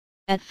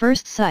At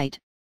first sight,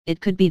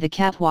 it could be the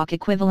catwalk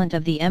equivalent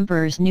of the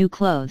emperor's new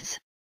clothes.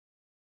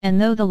 And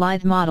though the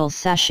lithe models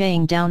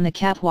sashaying down the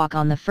catwalk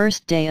on the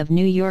first day of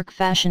New York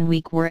Fashion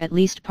Week were at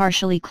least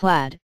partially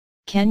clad,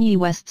 Kanye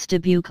West's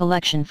debut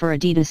collection for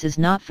Adidas is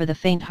not for the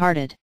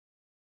faint-hearted.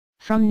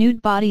 From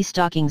nude body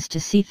stockings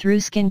to see-through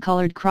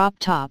skin-colored crop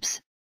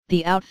tops,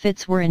 the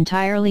outfits were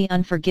entirely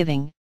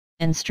unforgiving,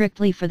 and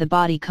strictly for the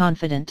body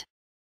confident.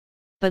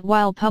 But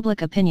while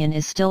public opinion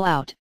is still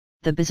out,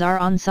 the bizarre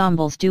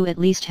ensembles do at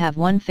least have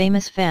one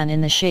famous fan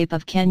in the shape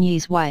of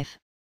Kanye's wife,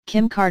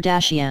 Kim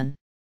Kardashian.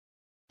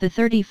 The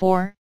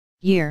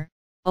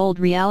 34-year-old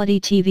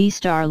reality TV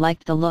star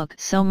liked the look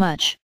so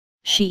much,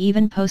 she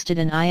even posted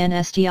an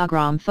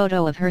Instagram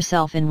photo of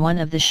herself in one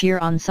of the sheer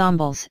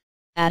ensembles,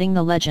 adding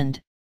the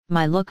legend,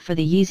 "My look for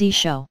the Yeezy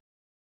show.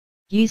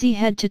 Yeezy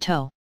head to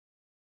toe."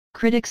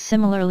 Critics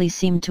similarly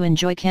seemed to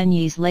enjoy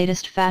Kanye's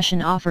latest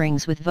fashion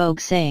offerings, with Vogue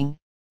saying,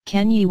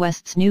 "Kanye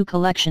West's new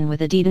collection with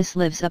Adidas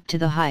lives up to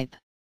the hype."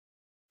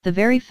 The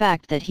very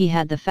fact that he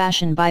had the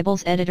Fashion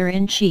Bible's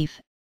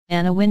editor-in-chief,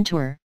 Anna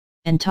Wintour,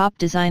 and top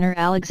designer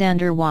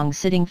Alexander Wang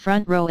sitting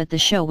front row at the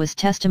show was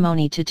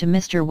testimony to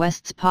Mr.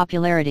 West's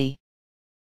popularity.